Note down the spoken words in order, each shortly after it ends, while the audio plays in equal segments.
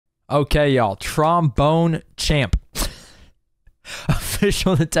Okay, y'all. Trombone Champ.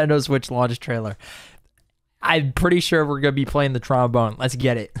 Official Nintendo Switch launch trailer. I'm pretty sure we're going to be playing the trombone. Let's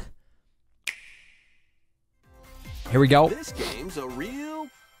get it. Here we go. This game's a real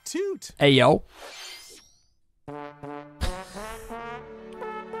toot. Hey, yo.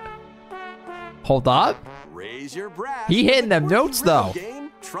 Hold up. Raise your brass. He hitting them notes, though.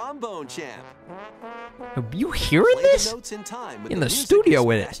 Game, Trombone Champ. You hearing Play this? the notes in time with In the music studio as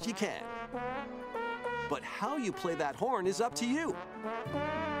with it. best you can. But how you play that horn is up to you.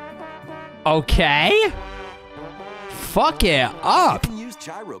 Okay. Fuck it up. You can use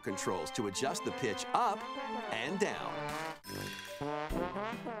gyro controls to adjust the pitch up and down.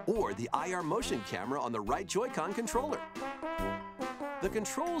 Or the IR motion camera on the right Joy-Con controller. The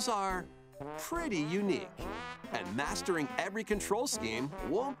controls are pretty unique, and mastering every control scheme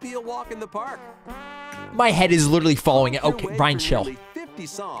won't be a walk in the park. My head is literally following it. Your Okay, way Ryan, through chill. nearly 50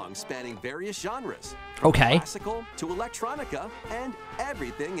 songs spanning various genres. Okay. Classical to electronica and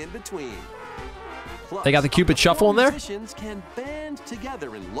everything in between. Plus, They got the Cupid Shuffle in there? musicians can band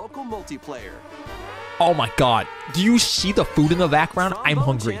together in local multiplayer. Oh my god. Do you see the food in the background? I'm Trombone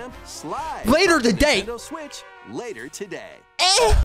hungry. Champ slides Later on the today. Nintendo Switch later today.